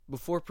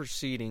Before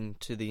proceeding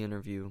to the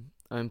interview,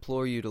 I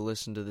implore you to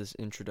listen to this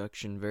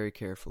introduction very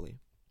carefully.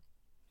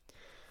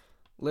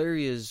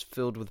 Larry is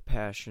filled with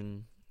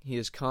passion, he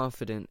is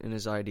confident in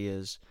his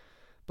ideas,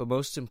 but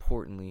most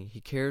importantly, he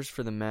cares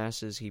for the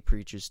masses he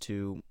preaches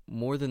to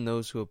more than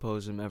those who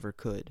oppose him ever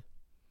could.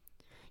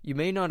 You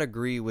may not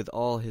agree with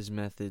all his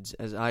methods,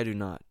 as I do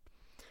not,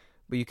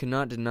 but you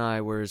cannot deny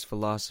where his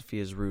philosophy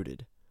is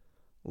rooted.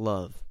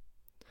 Love.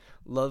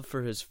 Love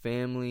for his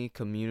family,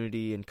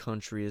 community, and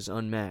country is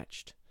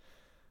unmatched.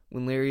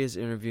 When Larry is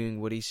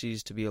interviewing what he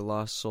sees to be a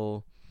lost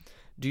soul,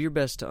 do your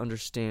best to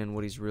understand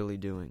what he's really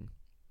doing.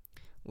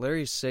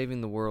 Larry is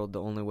saving the world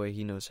the only way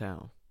he knows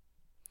how.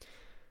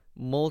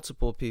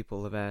 Multiple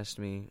people have asked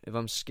me if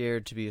I'm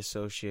scared to be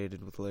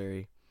associated with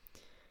Larry.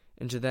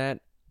 And to that,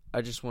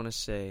 I just want to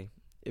say,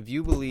 if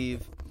you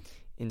believe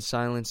in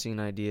silencing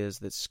ideas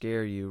that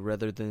scare you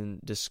rather than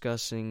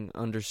discussing,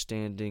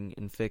 understanding,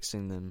 and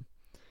fixing them,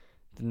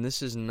 then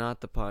this is not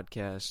the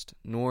podcast,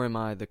 nor am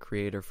I the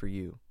creator for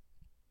you.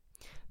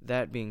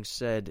 That being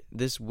said,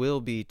 this will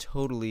be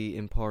totally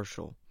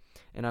impartial,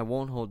 and I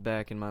won't hold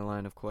back in my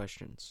line of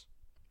questions.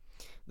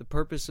 The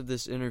purpose of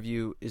this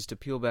interview is to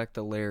peel back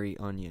the Larry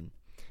onion,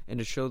 and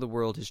to show the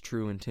world his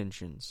true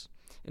intentions,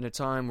 in a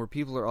time where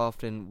people are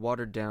often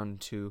watered down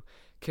to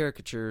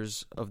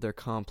caricatures of their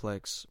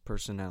complex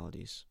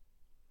personalities.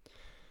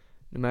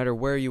 No matter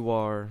where you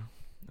are,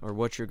 or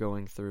what you're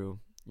going through,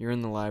 you're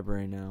in the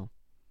library now,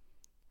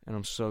 and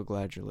I'm so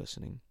glad you're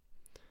listening.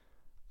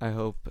 I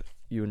hope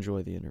you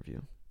enjoy the interview.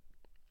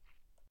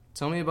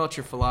 Tell me about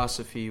your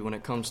philosophy when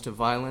it comes to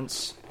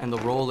violence and the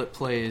role it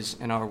plays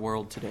in our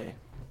world today.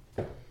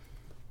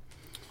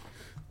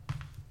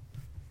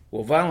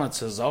 Well,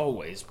 violence has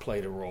always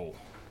played a role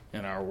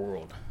in our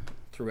world.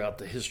 Throughout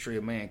the history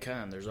of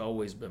mankind, there's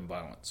always been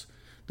violence.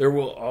 There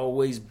will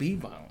always be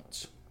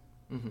violence.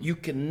 Mm-hmm. You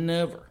can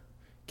never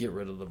get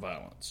rid of the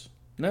violence.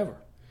 Never.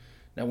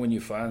 Now, when you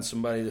find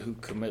somebody who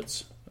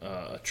commits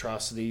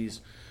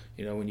atrocities,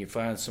 when you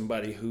find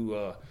somebody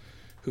who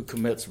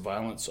commits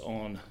violence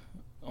on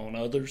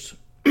others,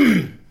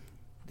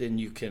 then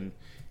you can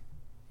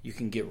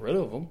get rid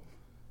of them.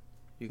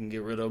 You can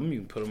get rid of them. You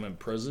can put them in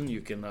prison.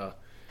 You can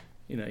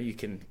you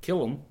can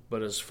kill them.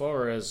 But as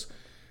far as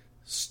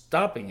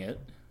stopping it,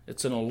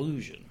 it's an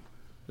illusion.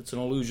 It's an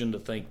illusion to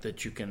think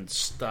that you can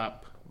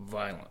stop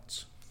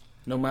violence.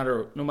 No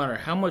matter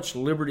how much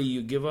liberty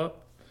you give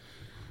up,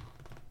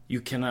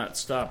 you cannot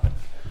stop it.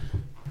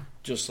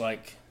 Just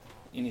like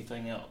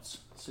anything else.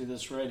 See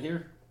this right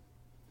here?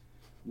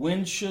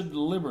 When should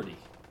liberty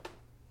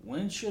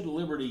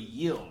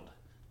yield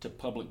to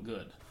public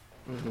good?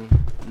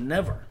 Mm-hmm.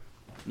 Never.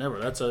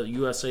 That's a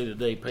USA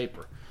Today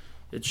paper.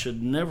 It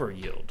should never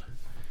yield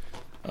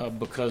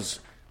because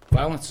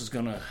violence is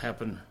going to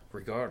happen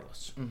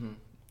regardless. Mm-hmm.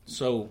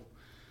 So,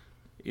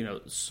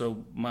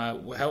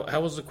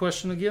 how was the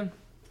question again?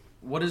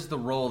 What is the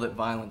role that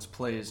violence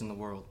plays in the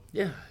world?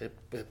 Yeah,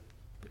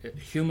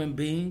 human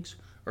beings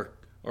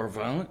are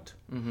violent,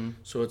 mm-hmm.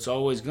 So it's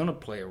always going to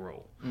play a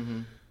role.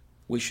 Mm-hmm.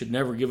 We should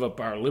never give up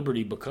our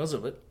liberty because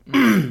of it.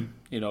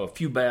 Mm-hmm. A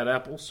few bad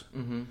apples.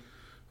 Mm-hmm.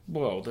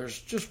 Well,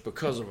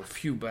 because of a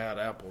few bad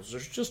apples,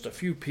 there's just a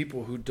few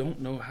people who don't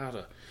know how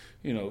to,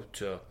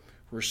 to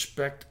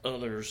respect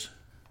others'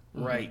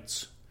 mm-hmm.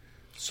 rights.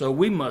 So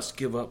we must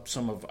give up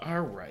some of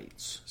our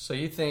rights. So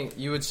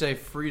you would say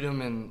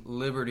freedom and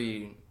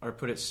liberty are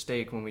put at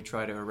stake when we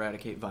try to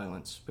eradicate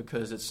violence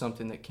because it's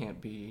something that can't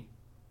be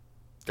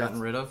gotten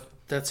rid of?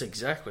 That's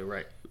exactly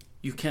right.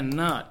 You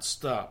cannot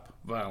stop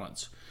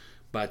violence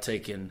by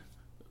taking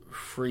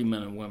free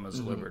men and women's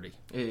mm-hmm. liberty.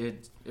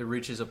 It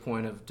reaches a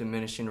point of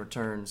diminishing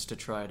returns to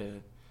try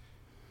to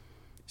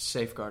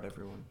safeguard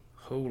everyone.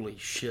 Holy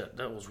shit,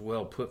 that was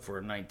well put for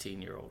a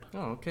 19-year-old.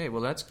 Oh, okay,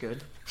 well that's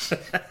good.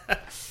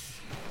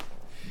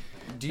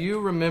 Do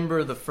you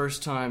remember the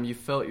first time you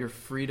felt your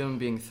freedom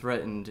being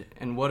threatened,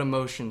 and what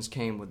emotions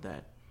came with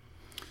that?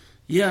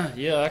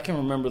 Yeah, I can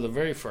remember the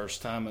very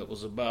first time. It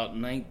was about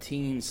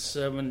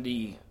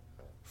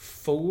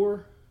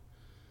 1974.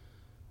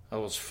 I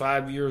was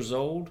 5 years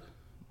old.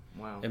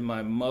 Wow. And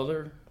my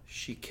mother,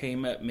 she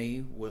came at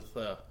me with,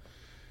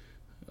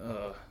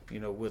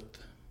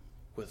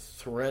 with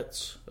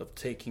threats of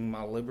taking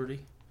my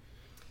liberty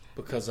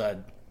because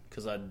I'd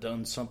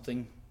done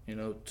something,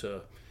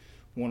 to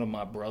one of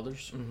my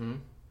brothers. Mm-hmm.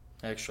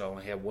 Actually, I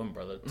only had one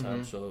brother at the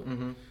time, mm-hmm. so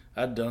mm-hmm.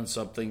 I'd done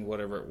something,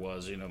 whatever it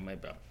was,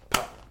 maybe a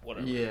pop,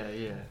 whatever.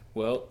 Yeah.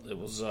 Well, it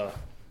was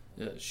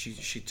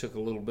she took a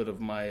little bit of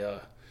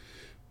my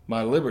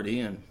my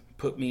liberty and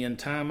put me in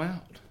timeout.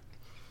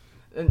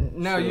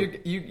 No, so,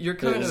 you're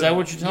kind of... Is that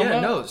what you're talking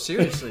about? Yeah, no,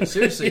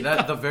 seriously. Yeah.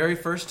 That the very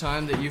first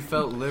time that you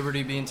felt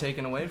liberty being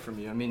taken away from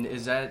you. I mean,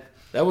 is that...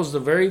 That was the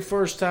very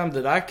first time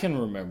that I can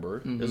remember,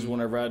 mm-hmm. is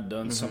whenever I'd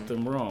done mm-hmm.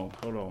 something wrong.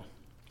 Hold on.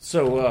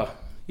 So,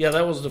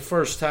 that was the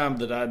first time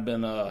that I'd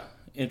been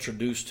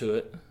introduced to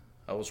it.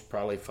 I was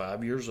probably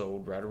 5 years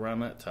old, right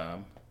around that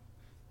time.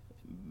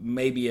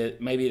 Maybe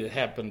it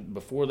happened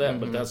before that,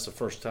 mm-hmm. but that's the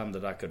first time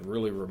that I could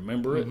really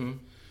remember it. Mm-hmm.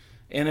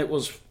 And it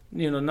was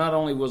not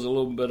only was a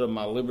little bit of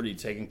my liberty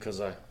taken because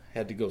I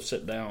had to go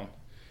sit down,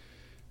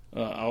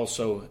 I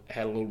also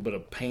had a little bit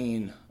of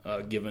pain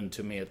given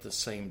to me at the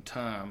same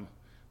time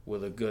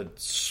with a good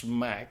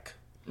smack.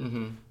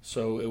 Mm-hmm.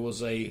 So it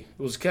was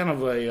kind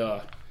of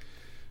a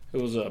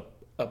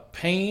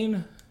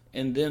pain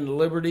and then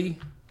liberty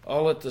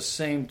all at the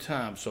same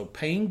time. So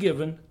pain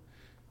given,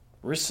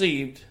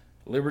 received,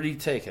 liberty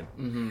taken.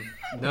 Mm-hmm.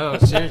 No,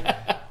 seriously.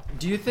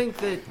 Do you think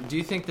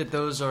that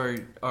those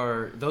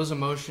are those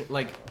emotions,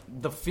 like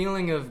the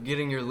feeling of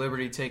getting your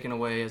liberty taken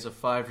away as a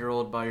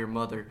 5-year-old by your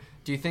mother?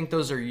 Do you think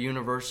those are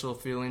universal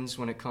feelings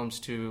when it comes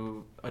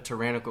to a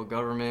tyrannical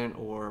government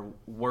or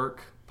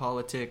work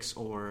politics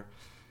or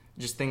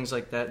just things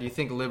like that? Do you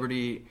think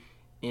liberty,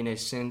 in a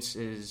sense,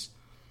 is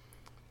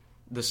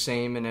the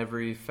same in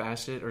every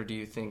facet, or do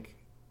you think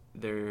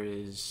there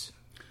is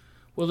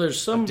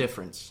there's a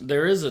difference?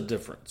 There is a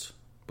difference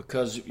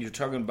because you're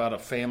talking about a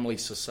family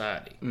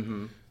society.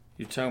 Mm-hmm.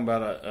 You're talking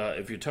about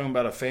if you're talking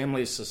about a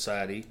family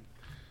society,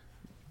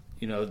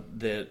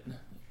 that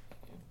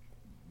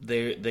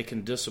they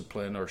can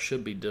discipline or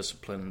should be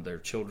disciplining their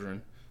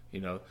children.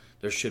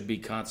 There should be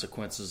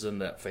consequences in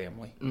that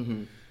family,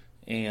 mm-hmm.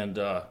 and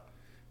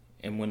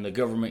when the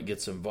government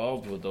gets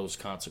involved with those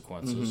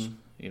consequences, mm-hmm.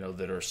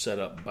 That are set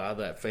up by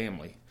that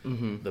family,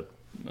 mm-hmm.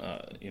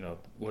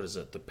 What is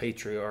it? The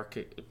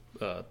patriarchy.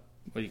 What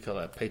do you call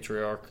that?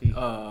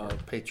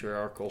 Patriarchy?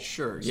 Patriarchal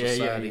sure.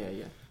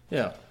 society.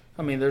 Yeah.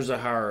 I mean, there's a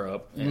higher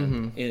up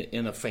mm-hmm.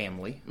 in a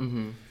family.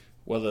 Mm-hmm.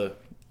 Whether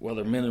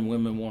men and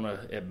women want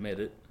to admit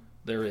it,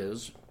 there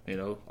is.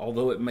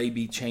 Although it may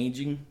be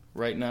changing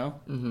right now.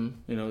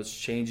 Mm-hmm. It's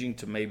changing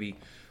to maybe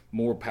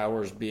more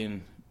powers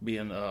being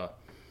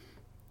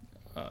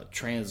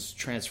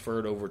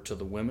transferred over to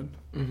the women.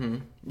 Mm-hmm.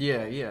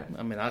 Yeah.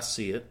 I mean, I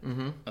see it.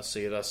 Mm-hmm. I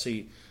see it. I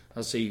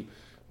see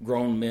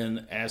grown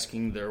men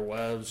asking their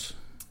wives.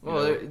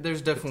 Well,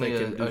 there's definitely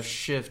a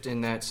shift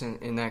in that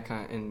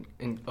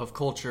of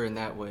culture in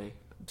that way.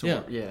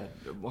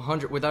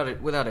 100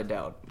 without a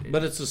doubt.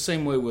 But it's the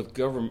same way with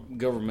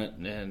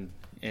government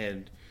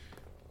and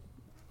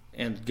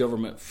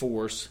government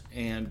force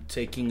and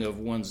taking of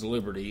one's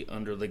liberty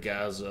under the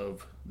guise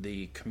of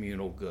the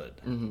communal good.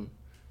 Mm-hmm.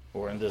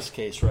 Or in this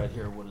case right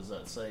here, what does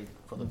that say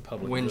for the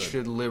public good? When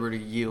should liberty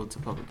yield to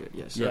public good?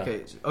 Yes. Yeah.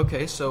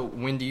 Okay, so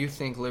when do you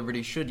think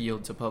liberty should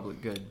yield to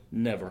public good?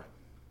 Never.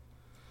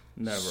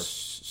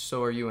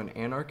 So are you an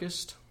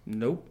anarchist?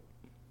 Nope.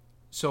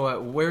 So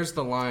where's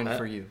the line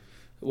for you?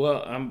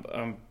 Well,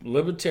 I'm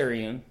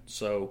libertarian,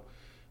 so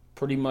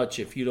pretty much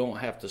if you don't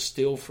have to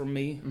steal from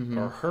me mm-hmm.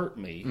 or hurt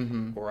me,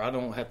 mm-hmm. or I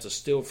don't have to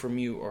steal from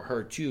you or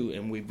hurt you,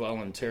 and we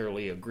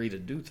voluntarily agree to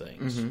do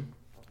things, mm-hmm.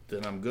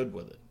 then I'm good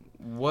with it.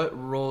 What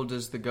role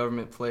does the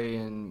government play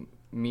in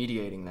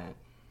mediating that?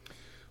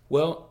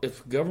 Well,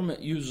 if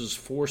government uses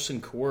force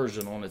and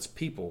coercion on its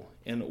people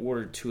in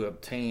order to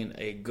obtain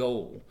a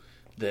goal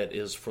that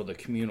is for the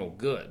communal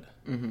good,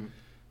 mm-hmm.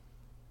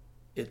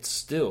 it's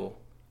still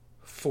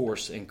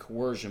force and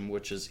coercion,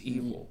 which is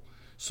evil.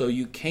 So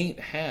you can't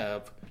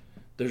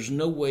there's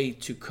no way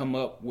to come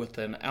up with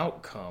an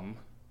outcome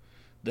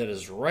that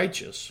is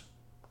righteous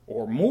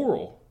or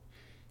moral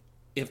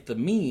if the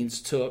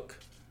means took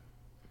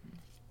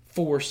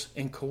force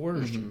and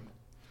coercion.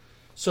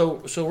 Mm-hmm.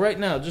 So right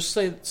now, just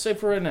say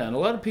for right now, and a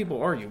lot of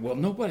people argue, well,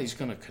 nobody's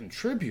going to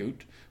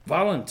contribute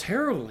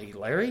voluntarily,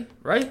 Larry,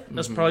 right?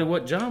 That's mm-hmm. probably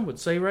what John would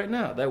say right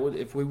now. That would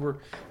if we were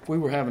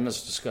having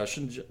this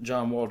discussion,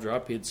 John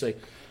Waldrop, he'd say,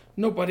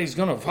 nobody's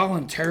going to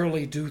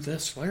voluntarily do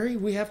this, Larry.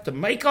 We have to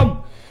make them.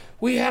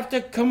 We have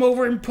to come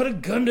over and put a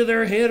gun to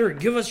their head or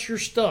give us your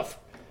stuff.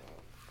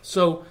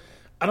 So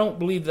I don't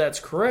believe that's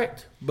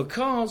correct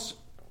because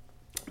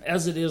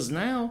as it is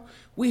now,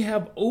 we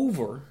have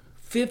over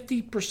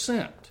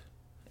 50%.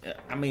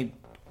 I mean,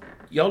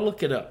 y'all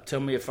look it up. Tell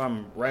me if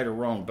I'm right or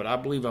wrong, but I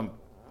believe I'm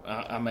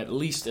at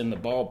least in the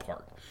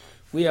ballpark.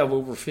 We have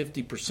over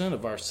 50%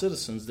 of our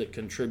citizens that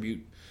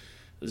contribute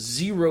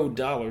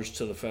 $0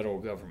 to the federal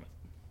government.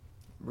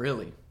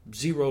 Really?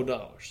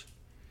 $0.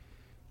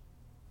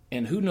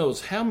 And who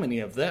knows how many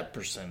of that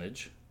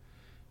percentage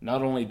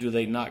not only do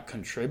they not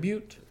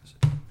contribute,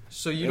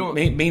 so you don't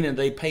meaning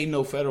they pay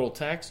no federal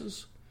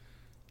taxes,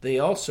 they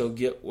also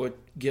get a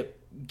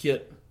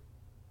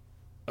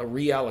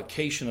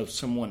reallocation of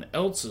someone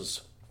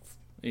else's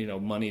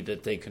money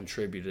that they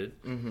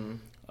contributed, mm-hmm.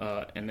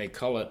 And they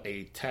call it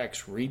a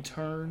tax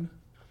return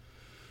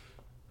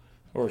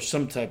or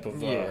some type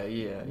of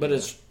but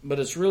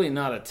it's really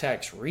not a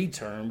tax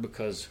return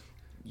because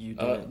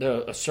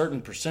a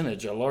certain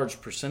percentage, a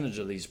large percentage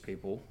of these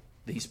people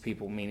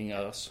meaning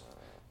us,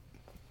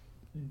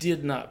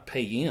 did not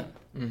pay in.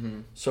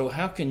 Mm-hmm. So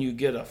how can you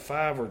get a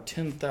 $5,000 or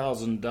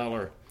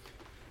 $10,000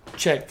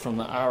 check from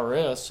the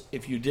IRS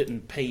if you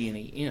didn't pay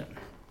any in?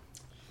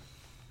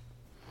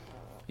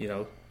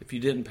 If you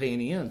didn't pay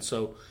any in.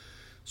 So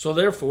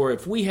therefore,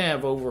 if we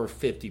have over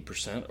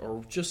 50%,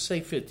 or just say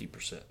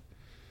 50%,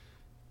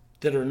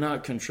 that are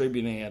not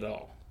contributing at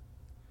all,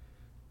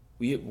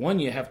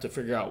 you have to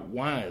figure out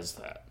why is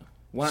that?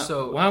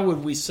 Why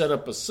would we set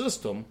up a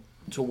system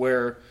to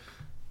where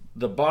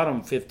the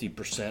bottom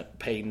 50%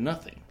 pay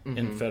nothing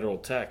in federal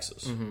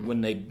taxes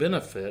when they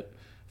benefit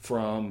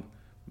from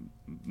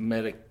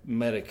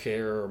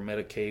Medicare or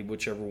Medicaid,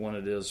 whichever one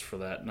it is for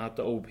that. Not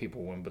the old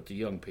people one, but the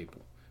young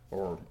people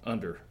or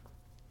under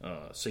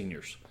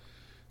seniors.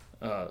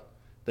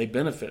 They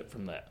benefit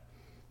from that.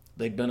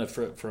 They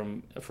benefit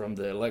from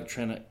the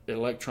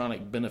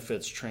electronic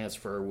benefits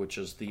transfer, which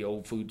is the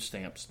old food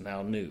stamps,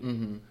 now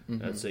new.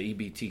 That's the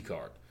EBT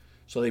card.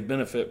 So they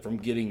benefit from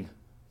getting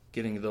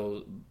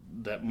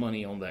that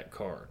money on that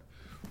card,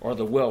 or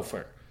the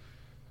welfare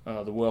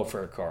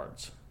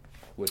cards,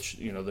 which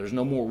there's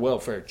no more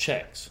welfare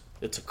checks.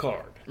 It's a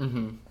card.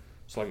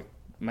 It's like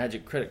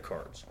magic credit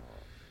cards.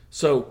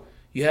 So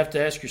you have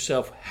to ask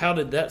yourself, how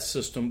did that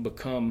system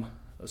become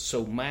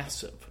so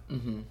massive?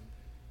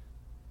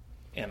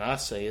 And I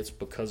say it's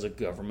because of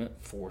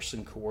government force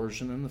and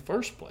coercion in the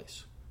first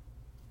place.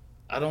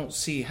 I don't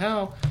see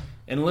how,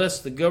 unless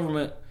the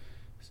government,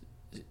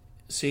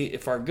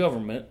 if our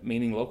government,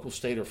 meaning local,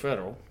 state, or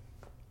federal,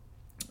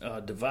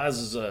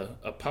 devises a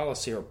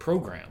policy or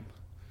program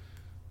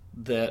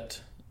that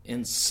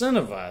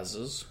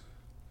incentivizes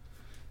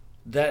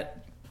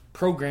that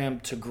program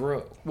to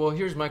grow. Well,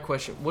 here's my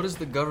question. What does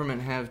the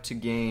government have to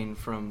gain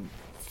from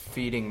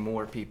feeding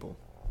more people?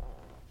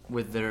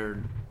 What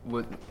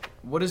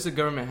does the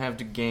government have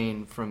to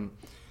gain from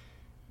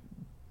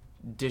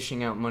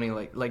dishing out money?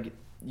 Like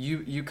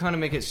you kind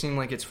of make it seem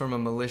like it's from a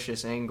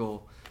malicious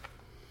angle,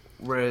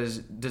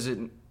 whereas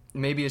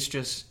maybe it's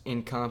just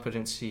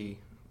incompetency,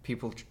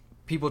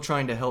 people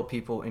trying to help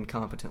people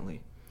incompetently.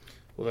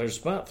 Well, there's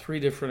about 3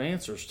 different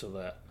answers to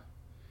that.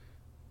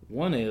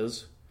 One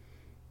is,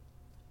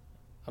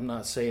 I'm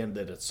not saying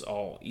that it's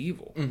all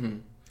evil.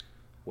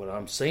 What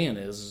I'm saying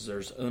is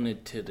there's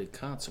unintended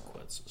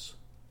consequences.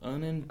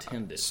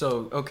 Unintended.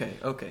 So,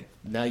 okay.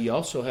 Now you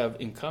also have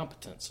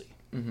incompetency.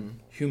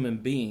 Human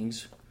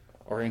beings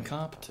are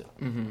incompetent.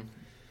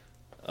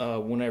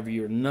 Whenever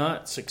you're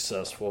not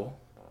successful,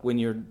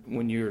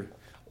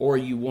 or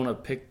you want to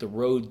pick the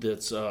road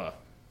that's,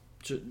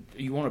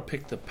 you want to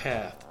pick the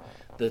path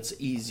that's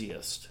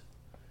easiest.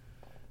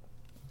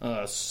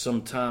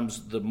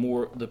 Sometimes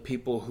the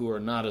people who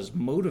are not as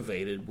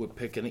motivated would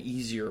pick an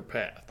easier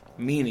path.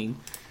 Meaning,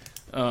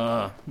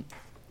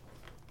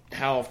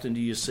 how often do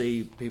you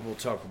see people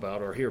talk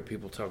about, or hear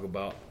people talk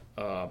about,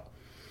 I'm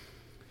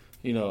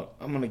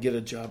going to get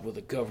a job with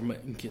the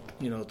government and get,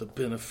 the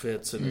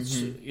benefits and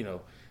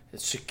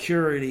it's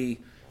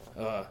security,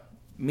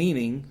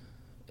 meaning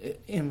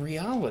in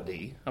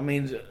reality,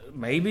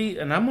 maybe,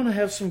 and I'm going to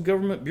have some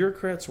government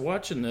bureaucrats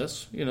watching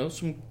this,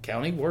 some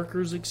county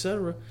workers,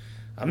 etc.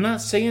 I'm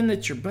not saying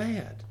that you're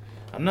bad.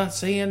 I'm not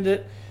saying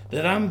that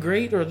I'm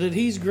great or that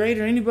he's great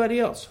or anybody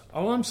else.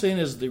 All I'm saying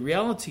is the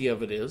reality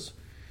of it is,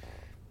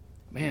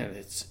 man,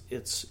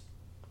 it's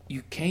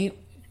you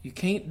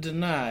can't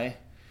deny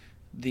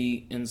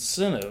the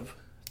incentive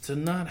to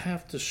not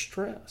have to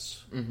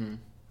stress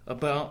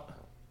about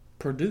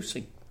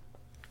producing.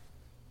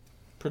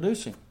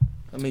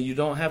 You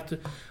don't have to.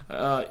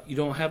 You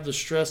don't have the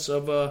stress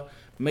of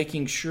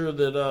making sure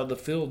that the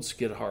fields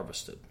get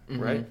harvested,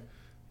 right?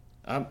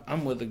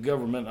 I'm with the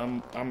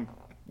government.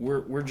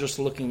 We're just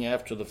looking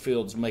after the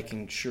fields,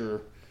 making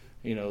sure,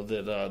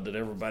 that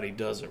everybody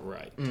does it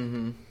right.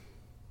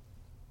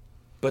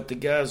 But the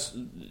guys,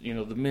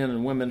 the men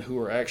and women who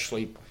are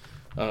actually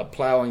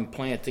plowing,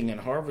 planting,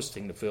 and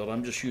harvesting the field,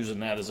 I'm just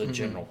using that as a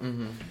general.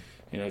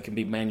 It can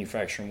be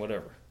manufacturing,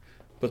 whatever.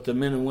 But the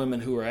men and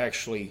women who are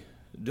actually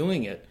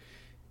doing it,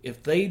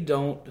 if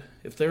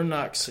they're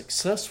not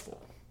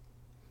successful,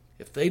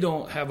 if they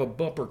don't have a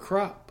bumper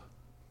crop,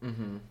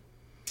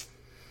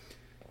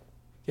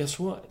 guess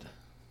what?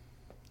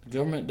 The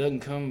government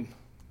doesn't come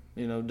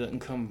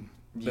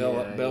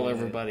bail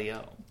everybody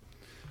out.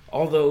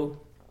 Although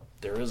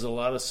there is a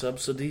lot of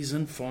subsidies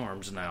in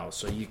farms now,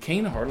 so you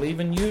can't hardly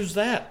even use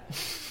that.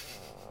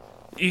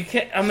 You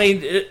can't.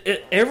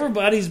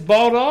 Everybody's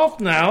bought off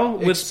now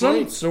with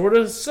some sort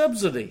of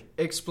subsidy.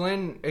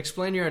 Explain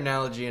your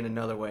analogy in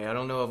another way. I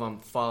don't know if I'm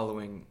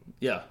following.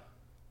 Yeah.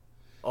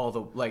 All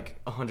the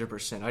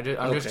 100%.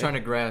 I'm just trying to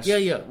grasp.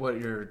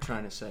 What you're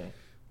trying to say.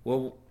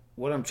 Well,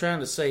 what I'm trying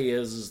to say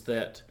is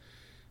that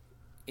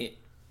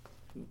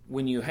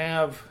when you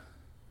have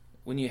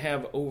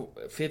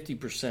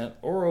 50%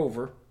 or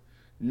over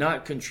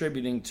not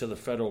contributing to the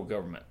federal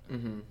government,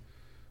 and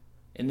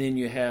then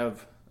you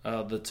have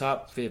the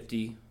top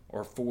 50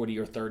 or 40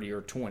 or 30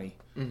 or 20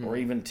 or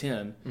even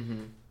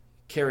 10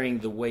 carrying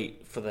the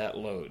weight for that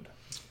load,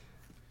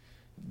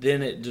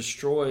 then it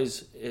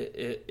destroys.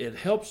 It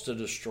helps to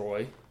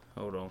destroy.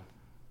 Hold on.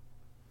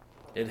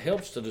 It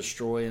helps to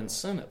destroy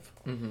incentive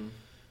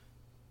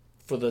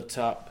for the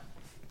top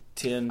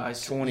 10,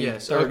 20,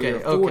 30, or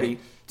 40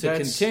 to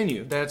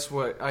continue. That's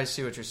what I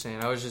see what you're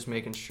saying. I was just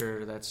making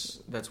sure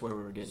that's where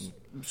we were getting.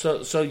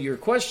 So your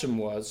question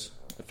was,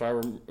 if I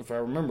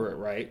remember it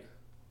right,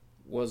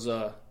 was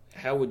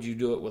how would you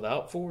do it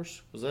without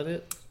force? Was that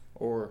it?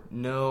 Or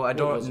no, I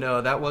don't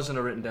know. That wasn't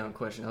a written down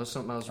question. That was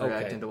something I was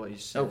reacting to what you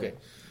said. Okay.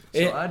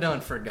 So I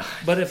done forgot.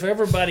 But if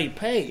everybody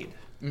paid,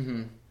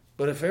 Mm-hmm.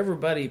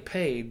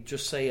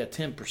 just say a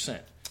 10%.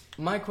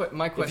 My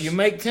question. If you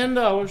make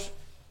 $10,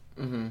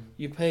 Mm-hmm.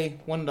 you pay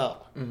 $1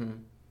 Mm-hmm.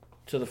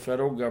 to the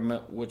federal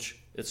government, which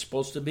it's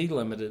supposed to be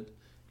limited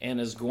and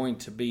is going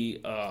to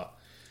be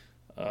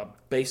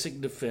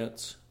basic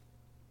defense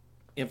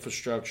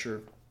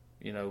infrastructure,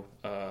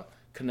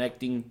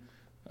 connecting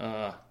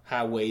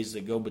highways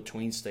that go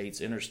between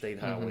states, interstate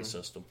highway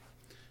system,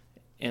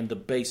 and the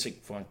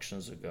basic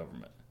functions of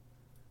government.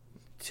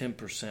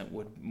 10%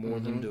 would more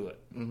than do it.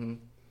 Mm-hmm.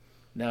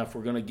 Now, if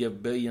we're going to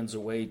give billions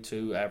away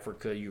to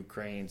Africa,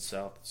 Ukraine,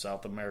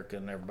 South America,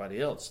 and everybody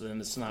else, then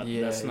that's not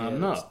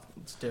enough.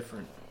 It's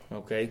different.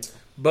 Okay,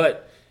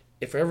 but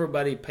if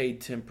everybody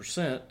paid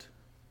 10%,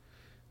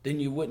 then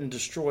you wouldn't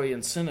destroy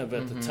incentive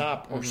at the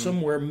top or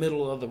somewhere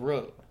middle of the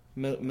road,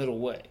 middle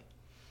way.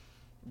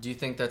 Do you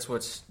think that's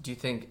what's? Do you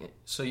think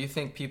so? You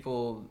think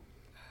people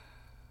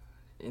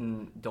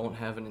don't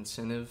have an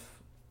incentive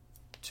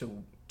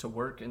to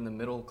work in the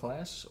middle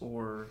class,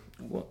 or?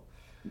 Well,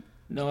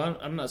 no,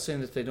 I'm not saying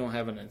that they don't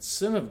have an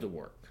incentive to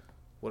work.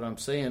 What I'm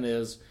saying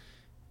is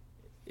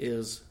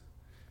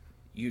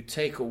you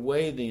take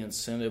away the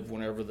incentive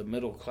whenever the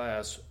middle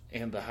class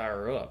and the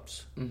higher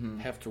ups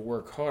have to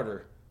work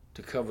harder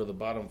to cover the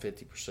bottom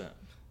 50%.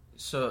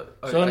 So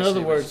in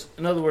other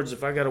words,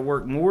 if I got to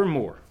work more and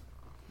more,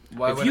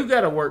 if you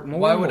got to work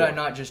more, why and would more, I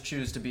not just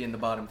choose to be in the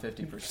bottom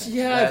 50%?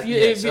 Yeah,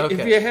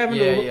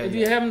 if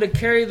you're having to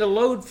carry the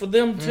load for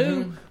them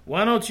too,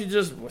 why don't you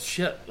just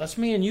shit? Let's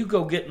me and you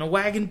go get in a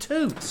wagon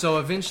too. So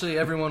eventually,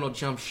 everyone will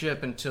jump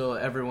ship until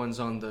everyone's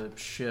on the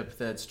ship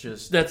that's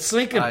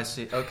sinking. I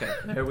see. Okay,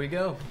 there we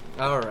go.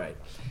 All right.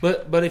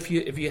 But if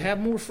you have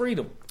more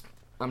freedom,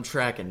 I'm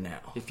tracking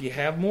now. If you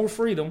have more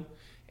freedom,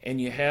 and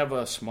you have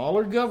a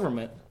smaller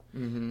government,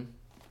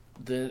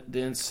 the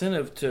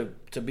incentive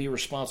to be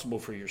responsible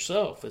for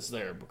yourself is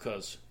there,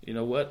 because you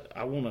know what,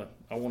 I want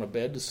a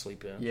bed to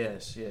sleep in.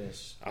 Yes.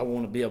 I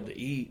want to be able to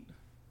eat.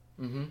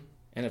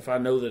 And if I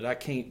know that I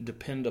can't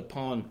depend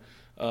upon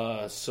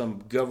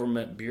some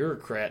government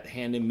bureaucrat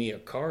handing me a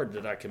card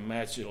that I can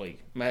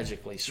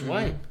magically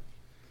swipe,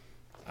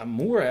 I'm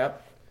more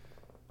apt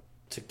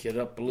to get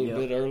up a little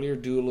bit earlier,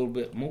 do a little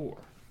bit more.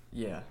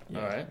 Yeah.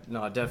 All right.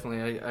 No,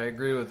 definitely. I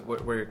agree with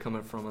where you're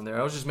coming from on there.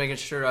 I was just making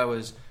sure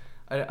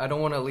I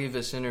don't want to leave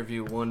this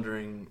interview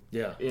wondering.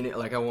 Yeah.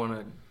 I want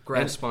to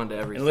grasp onto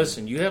everything. And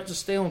listen, you have to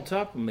stay on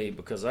top of me,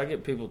 because I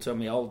get people tell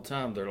me all the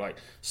time, they're like,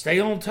 stay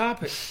on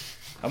topic.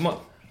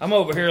 I'm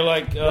over here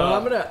like, hey,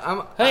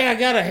 I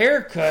got a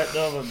haircut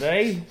the other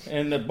day,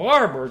 and the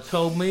barber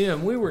told me,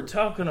 and we were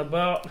talking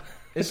about.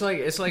 It's like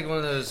one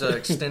of those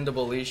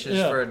extendable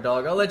leashes for a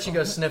dog. I'll let you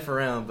go sniff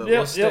around, but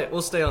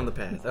we'll stay on the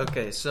path.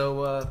 Okay,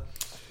 so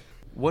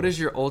what is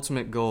your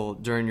ultimate goal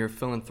during your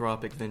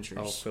philanthropic ventures?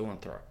 Oh,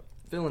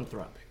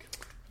 philanthropic.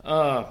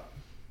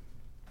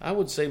 I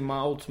would say my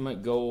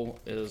ultimate goal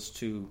is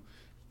to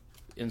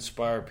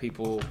inspire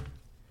people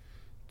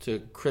to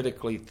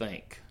critically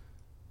think.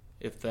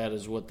 If that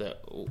is what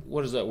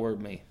does that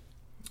word mean?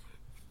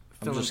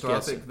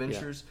 Philanthropic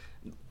ventures.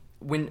 Yeah.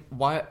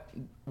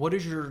 What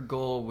is your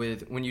goal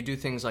when you do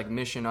things like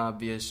Mission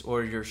Obvious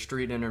or your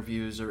street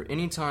interviews or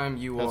anytime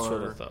you That's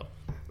what I thought.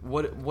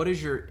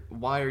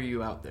 Why are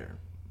you out there?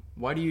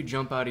 Why do you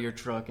jump out of your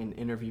truck and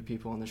interview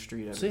people on the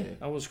street every day?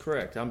 I was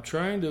correct. I'm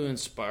trying to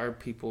inspire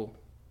people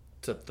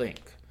to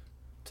think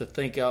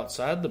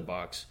outside the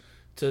box,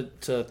 to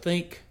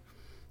think,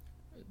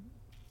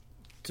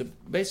 to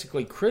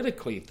basically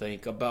critically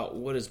think about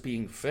what is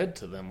being fed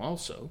to them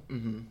also,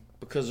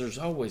 because there's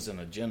always an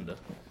agenda.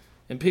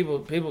 And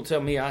people tell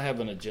me I have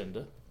an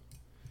agenda.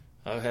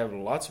 I have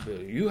lots of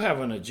people. You have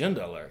an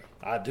agenda, Larry.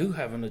 I do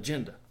have an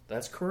agenda.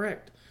 That's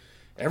correct.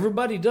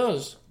 Everybody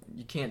does.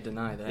 You can't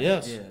deny that.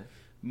 Yes. Yeah.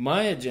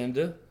 My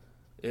agenda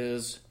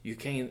is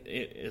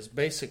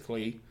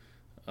basically,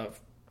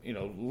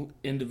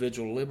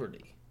 individual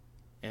liberty,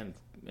 and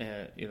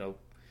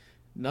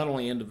not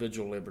only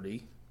individual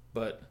liberty,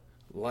 but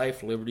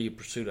life, liberty,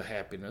 pursuit of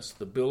happiness,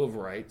 the Bill of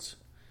Rights.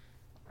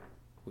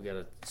 We got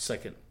a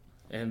second,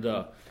 and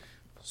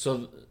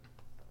so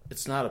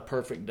it's not a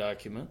perfect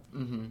document.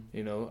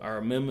 Our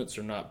amendments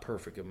are not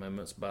perfect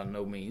amendments by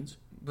no means.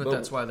 But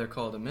that's why they're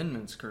called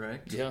amendments,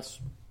 correct? Yes.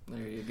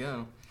 There you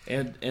go.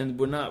 And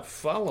we're not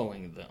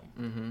following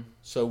them.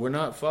 So we're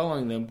not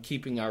following them,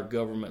 keeping our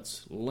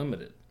governments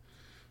limited.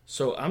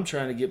 So I'm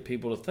trying to get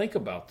people to think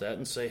about that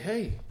and say,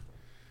 hey,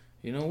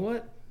 you know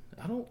what?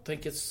 I don't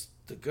think it's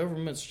the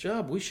government's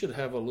job. We should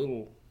have a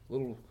little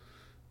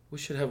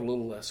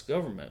less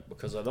government,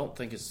 because I don't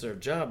think it's their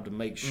job to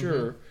make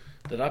sure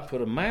that I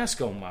put a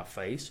mask on my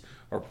face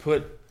or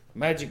put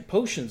magic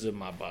potions in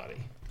my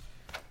body.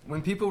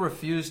 When people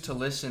refuse to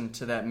listen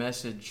to that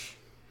message,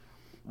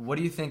 what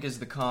do you think is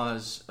the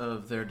cause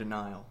of their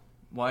denial?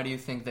 Why do you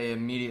think they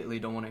immediately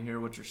don't want to hear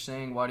what you're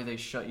saying? Why do they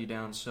shut you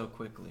down so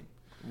quickly?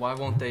 Why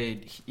won't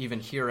they even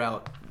hear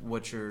out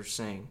what you're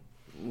saying?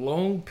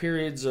 Long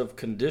periods of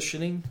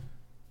conditioning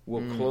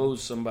will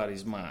close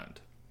somebody's mind.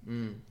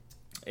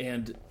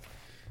 And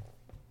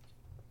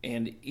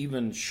and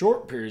even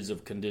short periods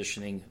of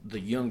conditioning, the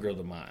younger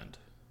the mind.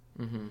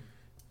 Mm-hmm.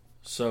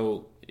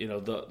 So,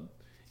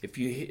 if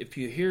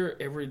you hear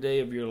every day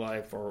of your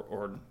life or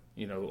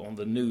on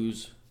the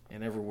news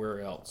and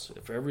everywhere else,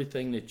 if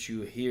everything that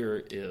you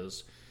hear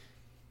is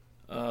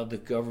the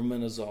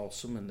government is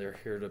awesome and they're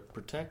here to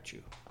protect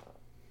you,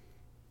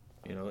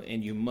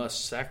 and you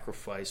must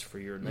sacrifice for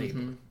your neighbor.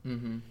 Mm-hmm.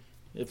 Mm-hmm.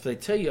 If they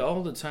tell you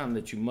all the time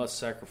that you must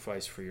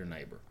sacrifice for your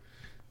neighbor,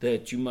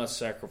 that you must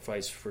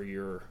sacrifice for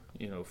your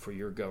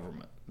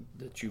government,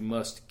 that you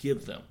must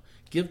give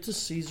to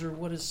Caesar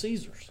what is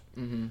Caesar's.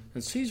 Mm-hmm.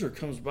 And Caesar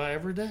comes by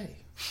every day.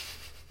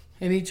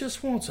 And he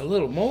just wants a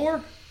little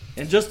more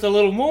and just a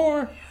little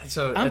more.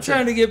 So I'm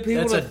trying to get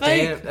people to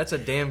think. That's a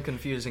damn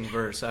confusing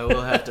verse, I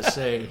will have to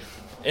say.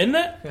 Isn't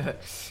it?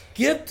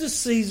 Give to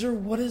Caesar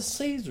what is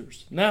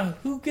Caesar's. Now,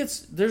 who gets...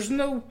 There's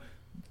no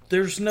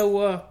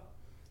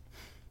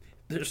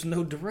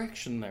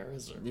direction there,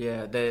 is there?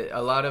 Yeah,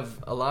 a lot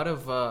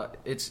of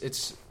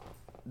it's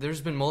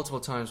there's been multiple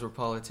times where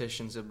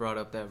politicians have brought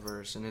up that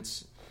verse, and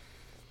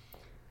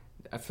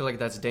I feel like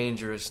that's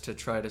dangerous to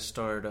try to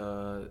start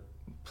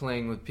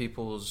playing with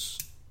people's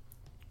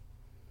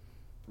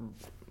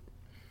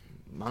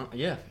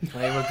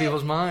playing with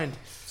people's mind.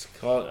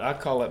 I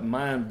call it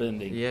mind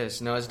bending.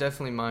 Yes, no, it's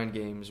definitely mind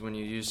games when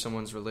you use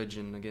someone's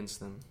religion against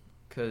them,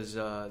 because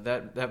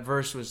that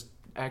verse was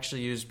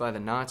actually used by the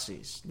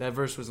Nazis. That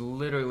verse was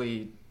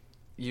literally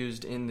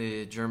used in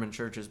the German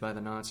churches by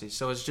the Nazis.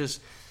 So it's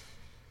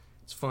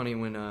funny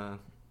when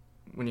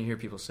you hear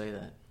people say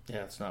that.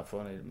 Yeah, it's not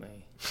funny to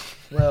me.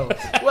 Well,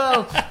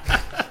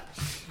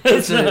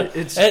 it's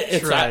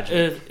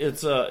tragic.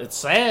 It's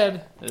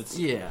sad.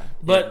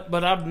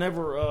 But I've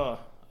never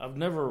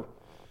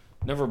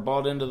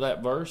bought into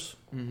that verse.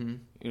 Mm-hmm.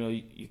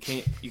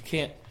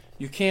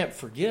 You can't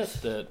forget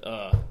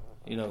that.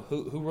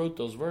 Who wrote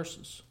those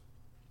verses.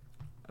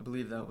 I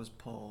believe that was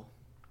Paul.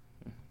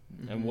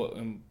 Mm-hmm. And what?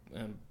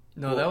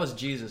 No, that was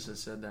Jesus that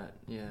said that.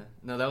 Yeah.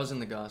 No, that was in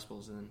the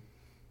Gospels then.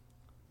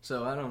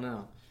 So I don't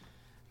know.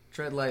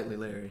 Tread lightly,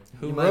 Larry.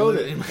 Who wrote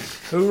it?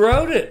 Who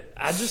wrote it?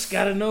 I just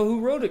got to know who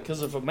wrote it,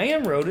 because if a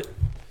man wrote it,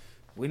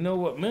 we know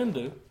what men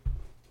do.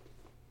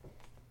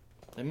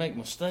 They make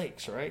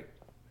mistakes, right?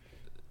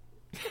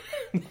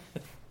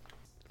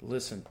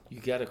 Listen, you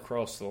got to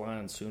cross the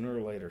line sooner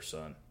or later,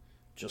 son.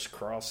 Just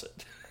cross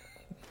it.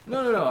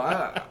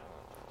 No.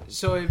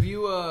 So if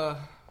you,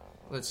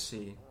 let's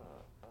see.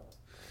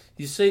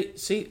 You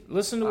see,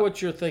 listen to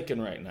what you're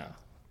thinking right now.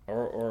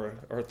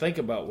 Or think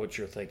about what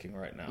you're thinking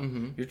right now.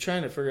 Mm-hmm. You're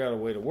trying to figure out a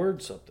way to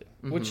word something,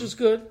 mm-hmm. which is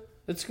good.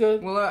 It's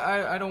good. Well,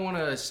 I don't want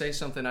to say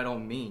something I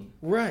don't mean.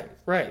 Right.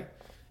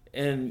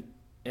 And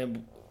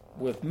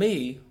with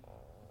me,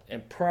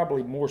 and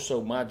probably more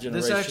so my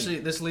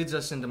generation. This leads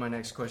us into my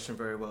next question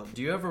very well.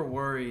 Do you ever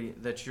worry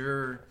that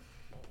your,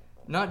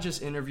 not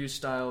just interview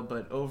style,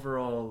 but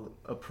overall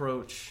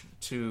approach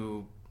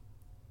to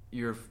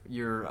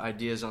your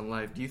ideas on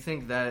life, do you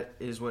think that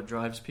is what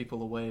drives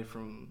people away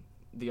from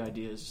the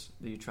ideas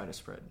that you try to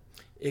spread?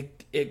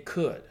 It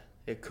could.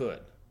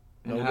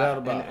 No doubt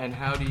about it. And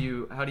how do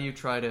you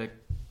try to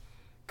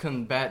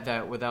combat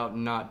that without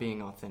not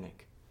being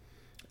authentic?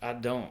 I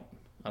don't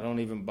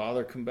even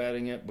bother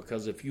combating it,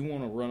 because if you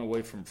want to run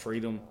away from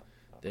freedom,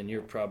 then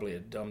you're probably a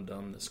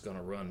dum-dum that's going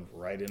to run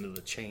right into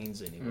the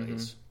chains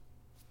anyways. Mm-hmm.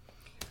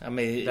 I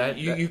mean,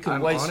 you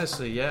can waste...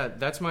 Honestly, yeah,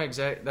 that's my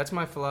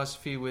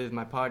philosophy with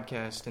my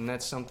podcast, and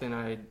that's something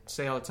I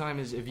say all the time,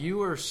 is if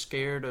you are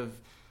scared of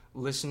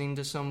listening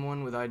to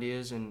someone with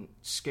ideas and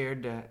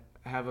scared to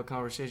have a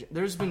conversation,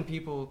 there's been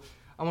people,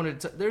 I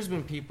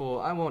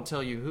won't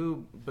tell you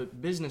who,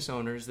 but business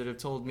owners that have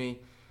told me,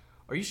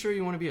 "Are you sure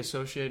you want to be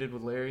associated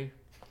with Larry?"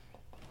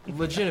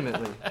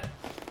 Legitimately.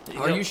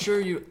 Are you sure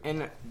you...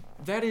 And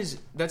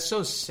that's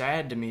so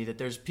sad to me, that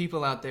there's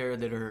people out there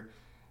that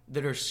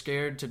are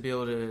scared to be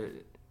able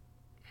to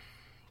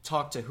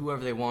talk to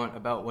whoever they want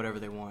about whatever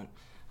they want.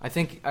 I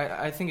think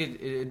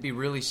it'd be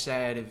really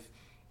sad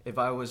if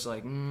I was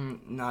like,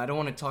 no, I don't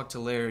want to talk to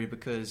Larry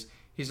because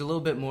he's a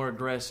little bit more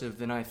aggressive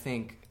than I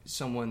think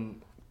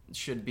someone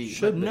should be.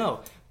 But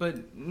no,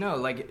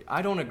 like,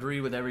 I don't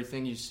agree with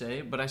everything you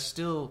say, but I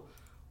still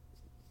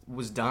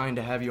was dying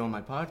to have you on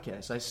my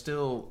podcast. I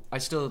still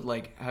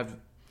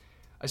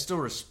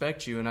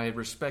respect you, and I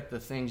respect the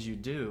things you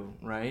do,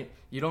 right?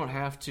 You don't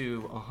have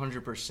to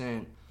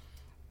 100%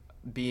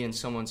 be in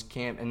someone's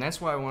camp. And that's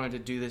why I wanted to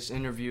do this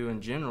interview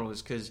in general,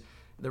 is because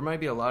there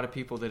might be a lot of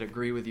people that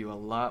agree with you a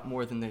lot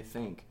more than they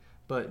think.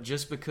 But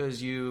just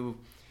because you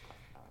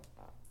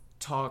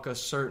talk a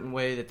certain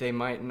way that they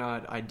might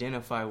not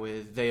identify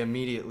with, they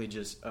immediately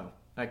just,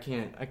 I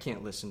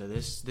can't listen to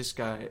this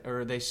guy.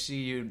 Or they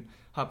see you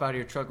hop out of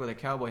your truck with a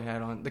cowboy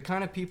hat on. The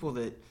kind of people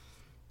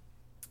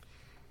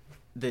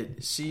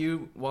that see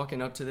you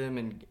walking up to them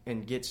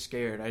and get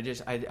scared,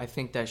 I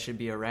think that should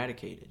be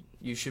eradicated.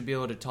 You should be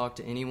able to talk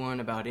to anyone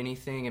about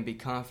anything and be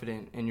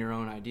confident in your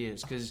own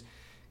ideas.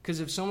 Because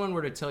if someone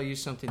were to tell you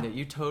something that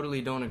you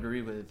totally don't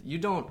agree with, you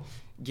don't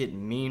get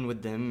mean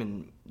with them,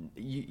 and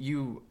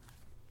you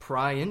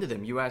pry into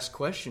them. You ask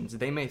questions.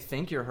 They may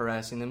think you're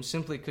harassing them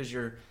simply because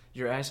you're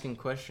asking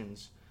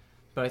questions.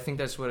 But I think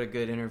that's what a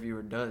good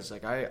interviewer does.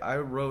 Like, I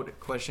wrote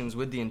questions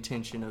with the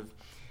intention of,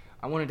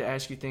 I wanted to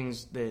ask you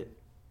things that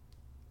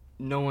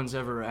no one's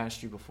ever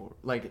asked you before.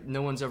 Like,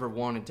 no one's ever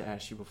wanted to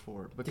ask you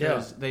before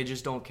because they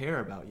just don't care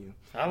about you.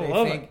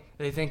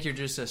 They think you're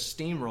just a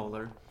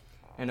steamroller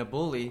and a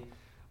bully,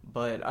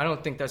 but I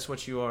don't think that's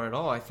what you are at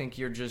all. I think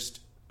you're just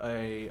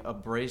a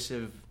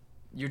abrasive.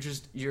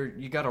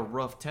 You got a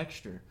rough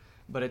texture.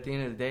 But at the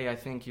end of the day, I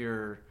think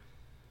you're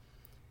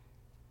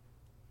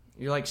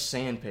like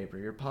sandpaper.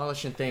 You're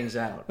polishing things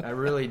out. I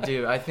really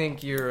do. I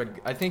think you're an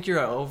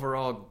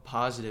overall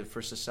positive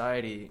for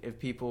society.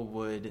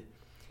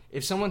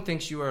 If someone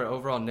thinks you are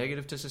overall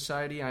negative to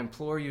society, I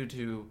implore you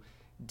to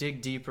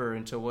dig deeper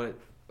into what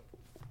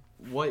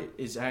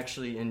is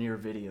actually in your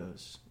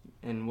videos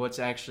and what's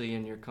actually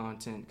in your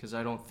content. Because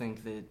I don't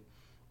think that.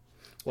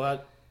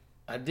 Well,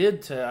 I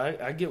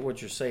get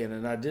what you're saying,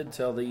 and I did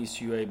tell the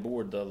ECUA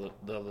board the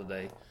other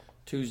day,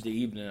 Tuesday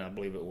evening, I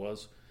believe it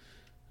was.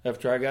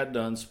 After I got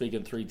done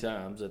speaking 3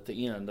 times, at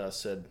the end, I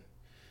said,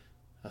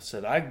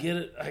 I get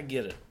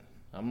it.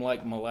 I'm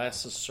like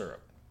molasses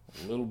syrup.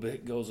 A little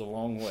bit goes a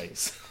long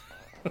ways.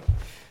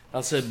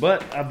 I said,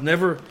 but I've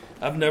never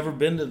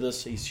been to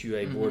this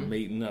ECUA board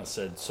meeting. I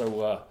said,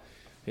 so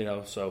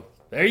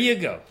there you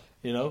go.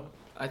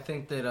 I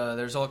think that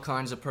there's all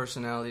kinds of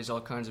personalities,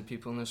 all kinds of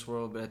people in this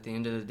world, but at the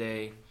end of the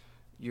day,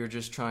 you're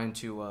just trying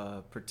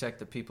to protect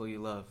the people you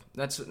love.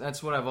 That's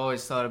what I've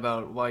always thought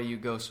about. Why you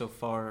go so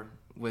far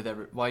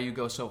why you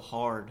go so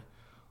hard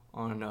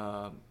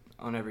on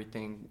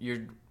everything.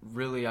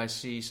 I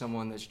see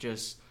someone that's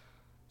just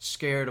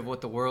scared of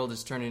what the world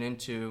is turning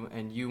into,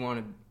 and you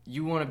want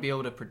to be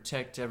able to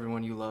protect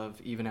everyone you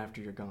love even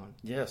after you're gone.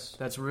 Yes,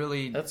 that's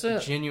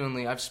it.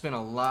 Genuinely, I've spent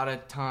a lot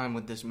of time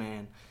with this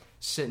man,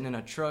 sitting in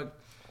a truck.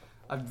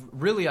 I've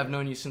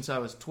known you since I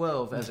was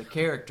 12 as a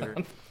character,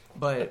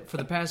 but for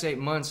the past 8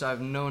 months,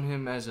 I've known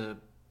him as a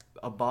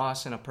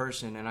boss and a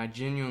person, and I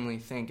genuinely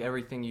think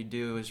everything you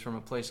do is from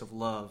a place of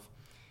love,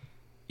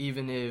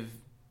 even if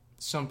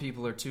some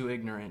people are too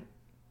ignorant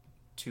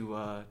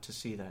to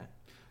see that.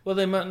 Well,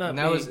 they might not.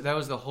 That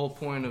was the whole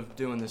point of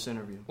doing this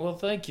interview. Well,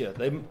 thank you.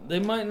 They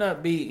might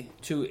not be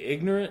too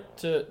ignorant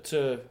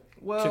to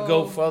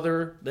go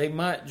further. They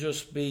might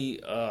just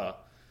be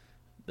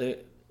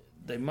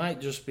they might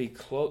just be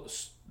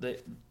close.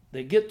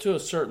 They get to a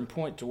certain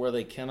point to where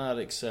they cannot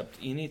accept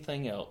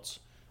anything else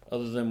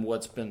other than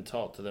what's been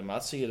taught to them. I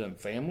see it in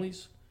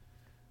families.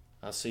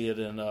 I see it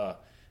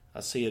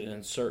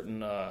in certain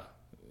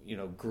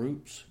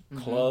groups,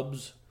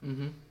 clubs.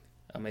 Mm-hmm.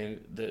 I mean,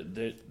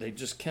 they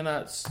just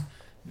cannot.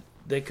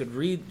 They could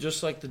read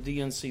just like the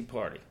DNC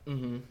party.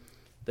 Mm-hmm.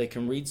 They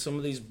can read some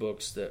of these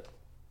books that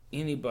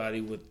anybody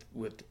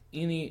with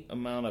any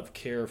amount of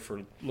care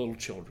for little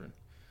children,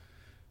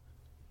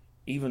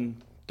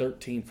 even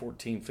 13,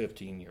 14,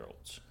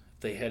 15-year-olds,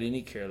 if they had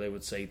any care, they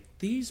would say,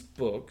 these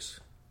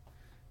books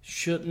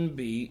shouldn't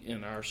be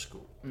in our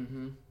school.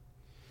 Mm-hmm.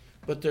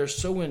 But they're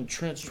so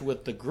entrenched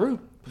with the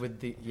group,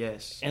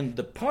 and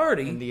the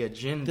party, and the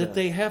agenda, that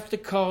they have to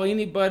call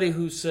anybody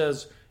who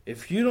says,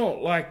 if you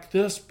don't like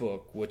this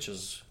book, which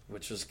has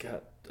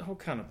got all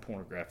kind of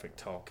pornographic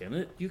talk in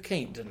it, you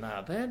can't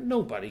deny that.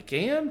 Nobody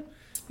can.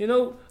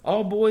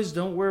 All boys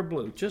don't wear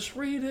blue. Just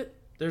read it.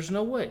 There's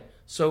no way.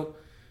 So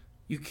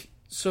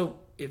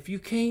if you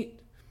can't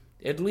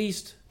at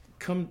least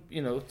come,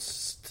 to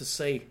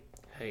say,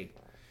 hey,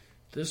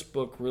 this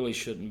book really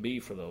shouldn't be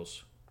for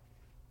those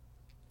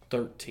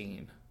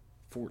 13,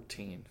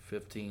 14,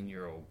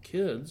 15-year-old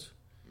kids.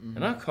 Mm-hmm.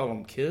 And I call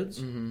them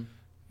kids,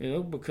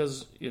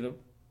 because,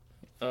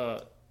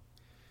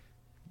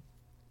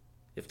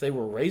 if they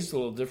were raised a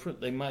little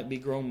different, they might be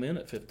grown men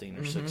at 15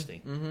 or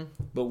 16. Mm-hmm.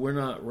 But we're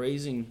not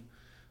raising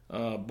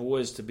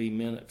boys to be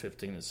men at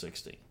 15 and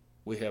 16.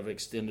 We have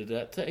extended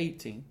that to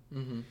 18.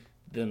 Mm-hmm.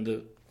 Then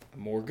the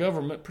more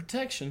government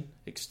protection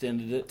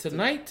extended it to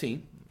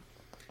 19.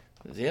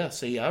 Yeah,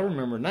 see, I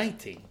remember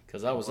 19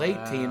 because I was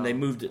 18. They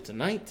moved it to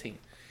 19.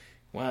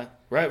 Why?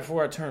 Right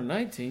before I turned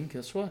 19,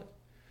 guess what?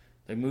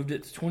 They moved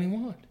it to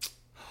 21.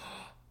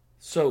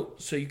 So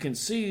you can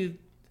see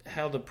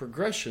how the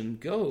progression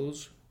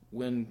goes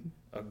when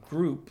a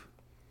group,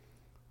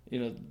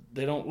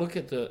 they don't look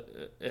at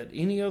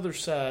any other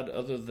side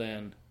other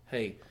than,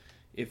 hey,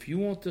 if you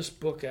want this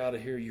book out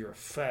of here, you're a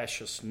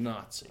fascist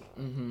Nazi.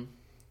 Mm-hmm.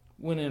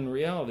 When in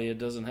reality, it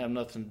doesn't have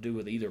nothing to do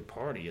with either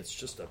party. It's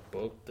just a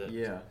book that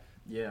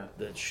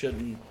that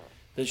shouldn't.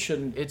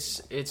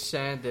 It's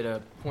sad that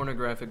a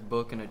pornographic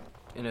book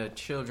in a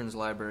children's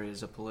library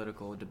is a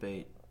political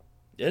debate,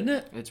 isn't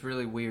it? It's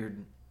really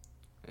weird.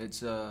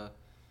 It's I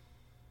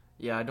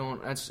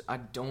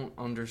don't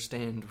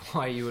understand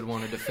why you would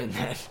want to defend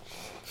that.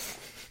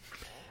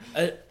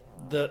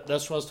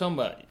 That's what I was talking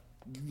about.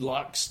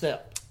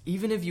 Lockstep.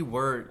 Even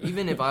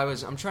if I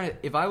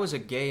was a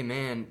gay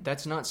man,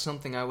 that's not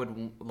something I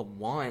would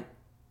want.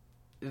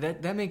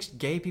 That makes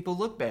gay people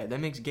look bad. That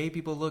makes gay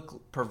people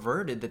look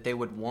perverted that they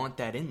would want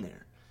that in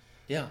there.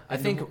 Yeah, I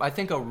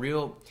think a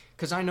real,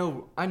 because I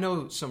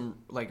know some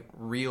like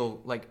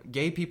real like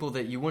gay people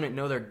that you wouldn't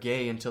know they're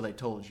gay until they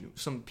told you.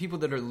 Some people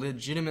that are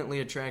legitimately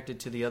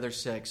attracted to the other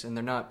sex and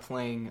they're not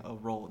playing a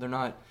role. They're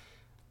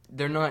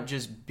not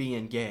just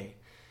being gay.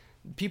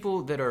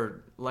 People that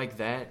are like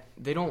that,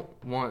 they don't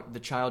want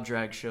the child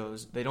drag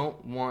shows. They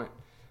don't want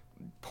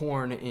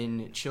porn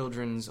in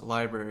children's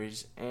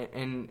libraries,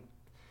 and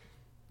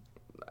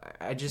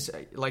I just,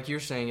 like you're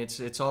saying,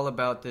 it's all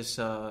about this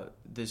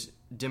this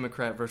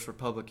Democrat versus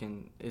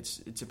Republican.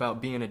 It's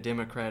about being a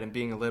Democrat and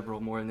being a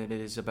liberal more than it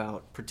is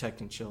about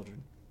protecting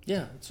children.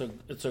 Yeah, it's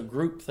a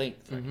group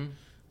think thing. Mm-hmm.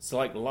 It's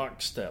like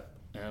lockstep,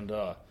 and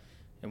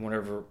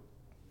whenever,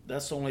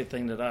 that's the only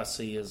thing that I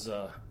see is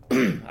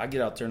I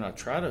get out there and I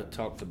try to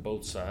talk to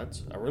both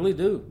sides. I really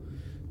do.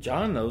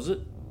 John knows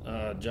it.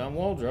 John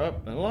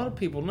Waldrop, and a lot of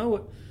people know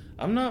it.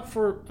 I'm not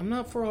for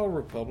all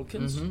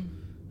Republicans. Mm-hmm.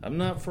 I'm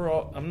not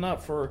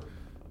for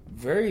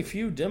very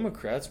few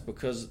Democrats,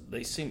 because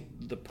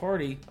the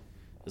party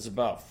is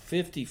about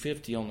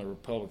 50-50 on the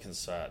Republican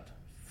side.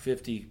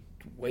 50,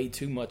 way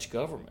too much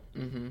government.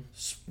 Mm-hmm.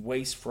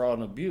 Waste, fraud,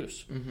 and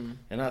abuse. Mm-hmm.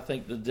 And I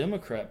think the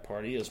Democrat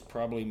Party is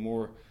probably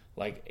more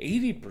like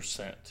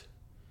 80%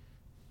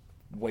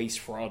 waste,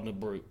 fraud, and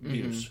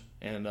abuse.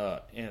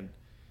 Mm-hmm.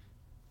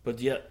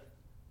 But yet,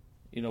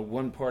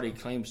 one party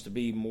claims to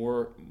be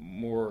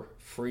more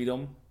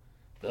freedom.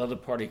 The other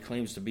party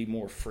claims to be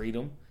more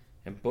freedom,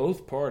 and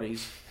both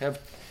parties have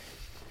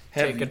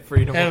taken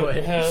freedom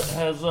away.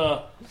 Has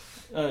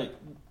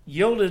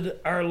yielded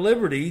our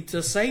liberty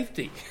to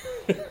safety.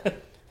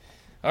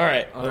 All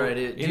right.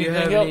 Do you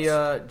have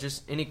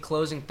any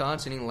closing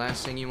thoughts? Any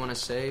last thing you want to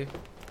say?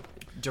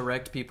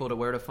 Direct people to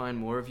where to find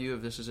more of you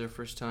if this is their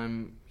first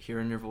time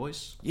hearing your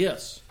voice.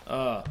 Yes.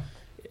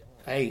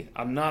 Hey,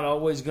 I'm not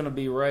always going to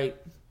be right.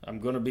 I'm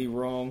going to be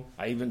wrong.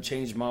 I even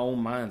change my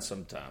own mind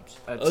sometimes.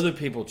 Other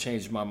people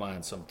change my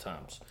mind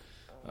sometimes.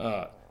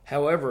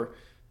 However,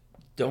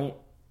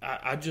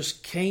 I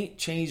just can't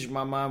change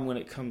my mind when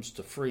it comes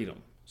to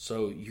freedom.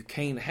 So you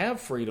can't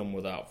have freedom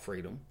without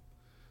freedom.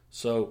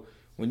 So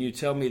when you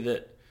tell me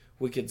that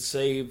we could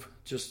save,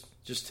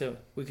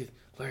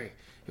 Larry,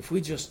 if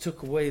we just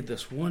took away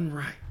this one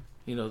right,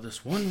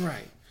 if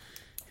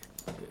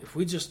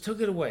we just took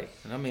it away,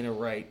 and I mean a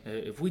right,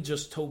 if we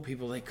just told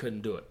people they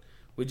couldn't do it,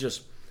 we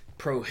just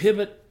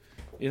prohibit,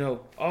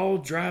 all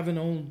driving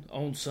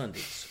on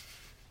Sundays.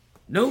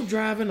 No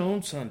driving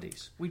on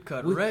Sundays. We'd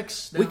cut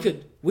wrecks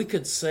down. We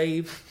could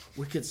save,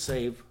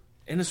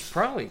 and it's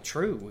probably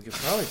true. We could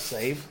probably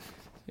save,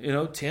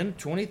 10,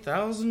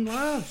 20,000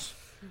 lives.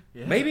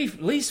 Yeah. Maybe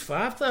at least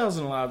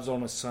 5,000 lives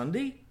on a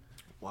Sunday.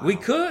 Wow. We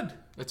could.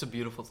 It's a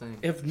beautiful thing.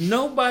 If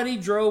nobody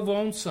drove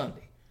on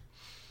Sunday,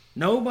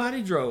 not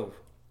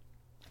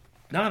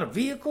a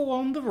vehicle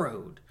on the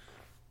road,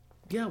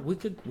 yeah, we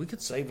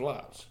could save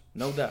lives.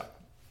 No doubt.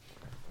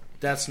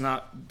 That's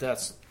not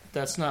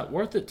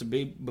worth it to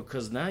be,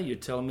 because now you're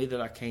telling me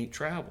that I can't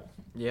travel.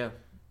 Yeah.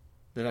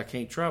 That I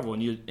can't travel,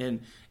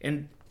 and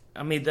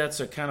I mean, that's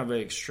a kind of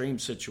an extreme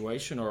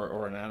situation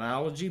or an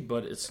analogy,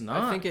 but it's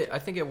not. I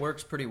think it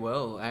works pretty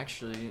well,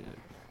 actually.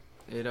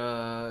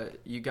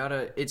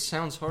 It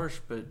sounds harsh,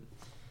 but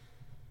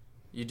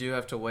you do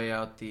have to weigh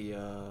out the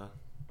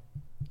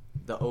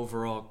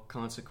overall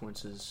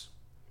consequences,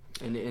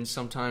 and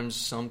sometimes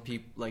some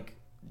people, like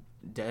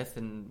death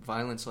and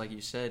violence, like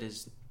you said,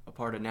 is a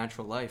part of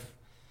natural life.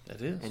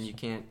 It is, and you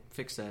can't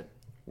fix that.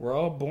 We're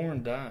all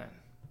born dying.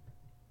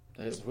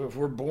 If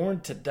we're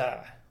born to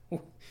die, I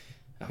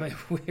mean,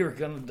 we are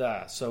going to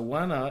die. So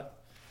why not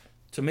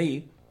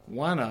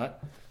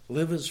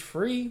live as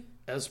free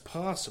as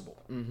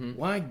possible? Mm-hmm.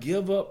 Why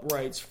give up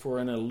rights for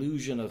an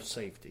illusion of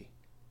safety?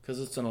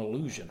 Because it's an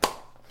illusion.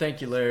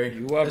 Thank you, Larry.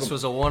 You're welcome. This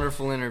was a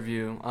wonderful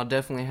interview. I'll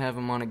definitely have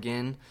him on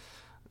again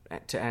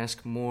to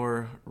ask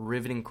more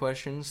riveting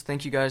questions.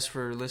 Thank you guys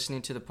for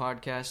listening to the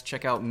podcast.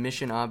 Check out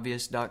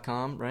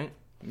missionobvious.com, right?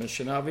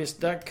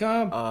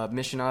 Missionobvious.com.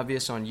 Mission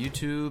Obvious on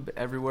YouTube,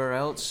 everywhere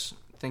else.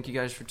 Thank you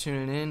guys for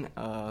tuning in.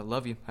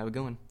 Love you. Have a good one.